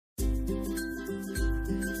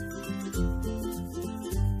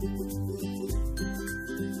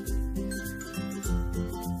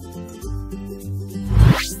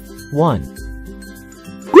1,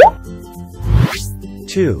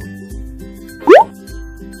 2,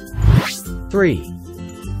 3,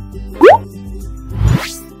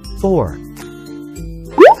 4,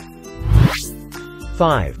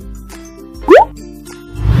 5,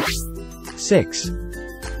 6,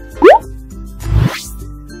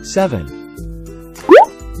 7,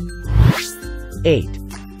 8,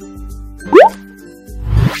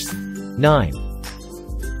 9,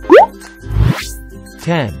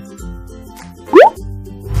 10,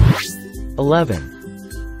 11,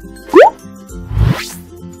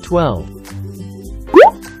 12,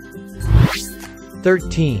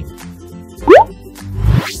 13,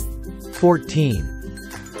 14,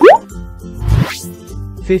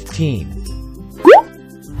 15,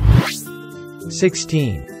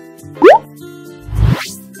 16,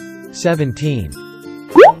 17,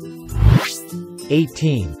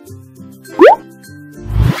 18,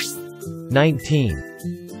 19,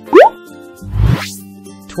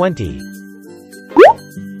 20,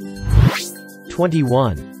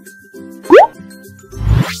 21,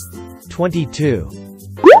 22,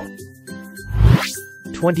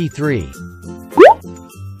 23,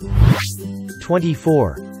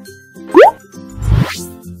 24,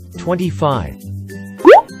 25,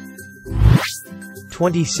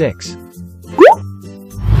 26,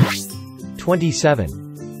 27,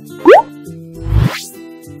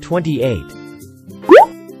 28,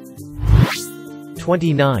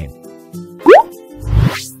 29,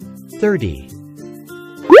 30,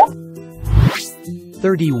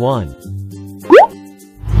 31,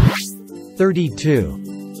 32,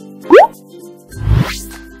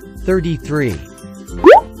 33,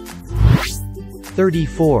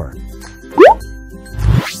 34,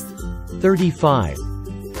 35,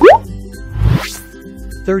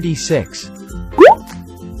 36,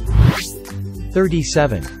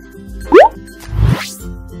 37,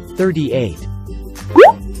 38,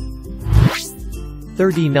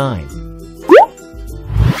 39,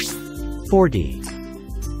 40,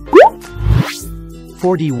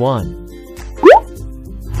 41,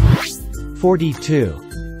 42,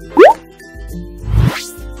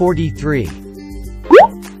 43,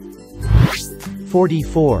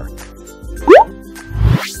 44,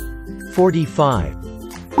 45,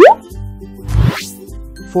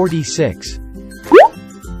 46,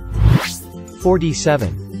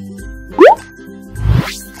 47,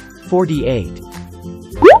 48,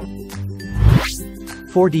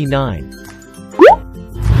 49,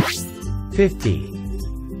 50,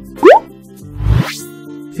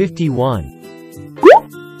 51,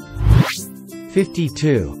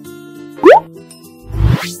 52,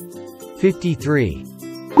 53,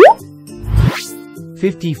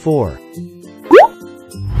 54,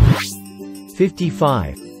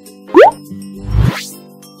 55,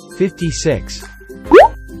 56,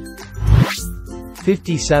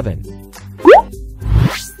 57,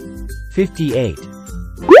 58,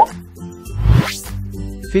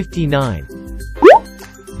 59,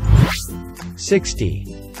 60,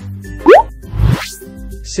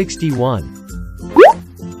 61,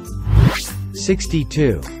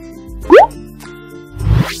 62,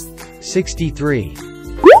 63,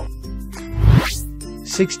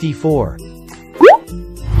 64,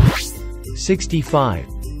 65,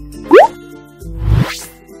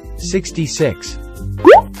 66,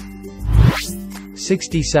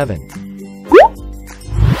 67,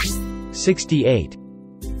 68,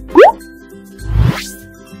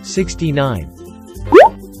 69,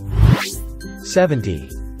 70,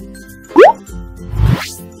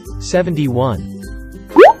 71,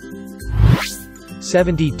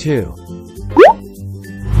 72,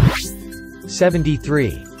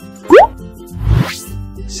 73,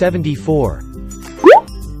 74,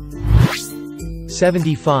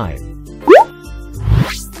 75,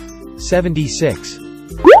 76,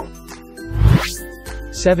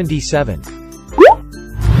 77,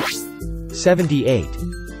 78,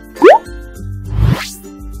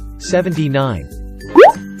 79,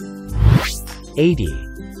 80,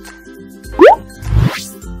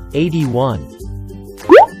 81,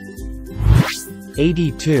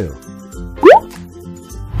 82,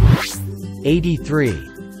 83,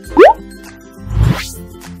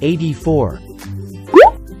 84,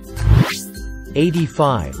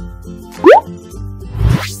 85,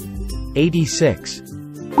 86,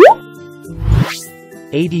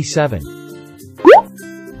 87,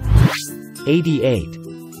 88,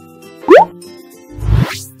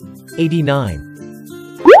 89,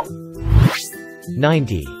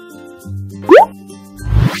 90,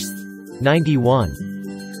 91,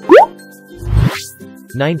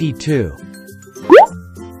 92,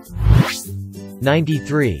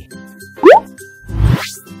 93,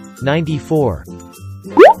 94,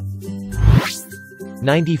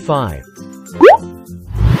 95,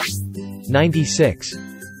 96,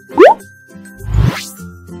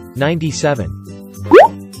 97,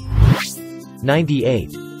 98,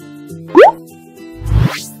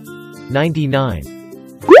 99,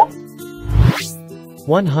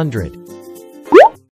 100,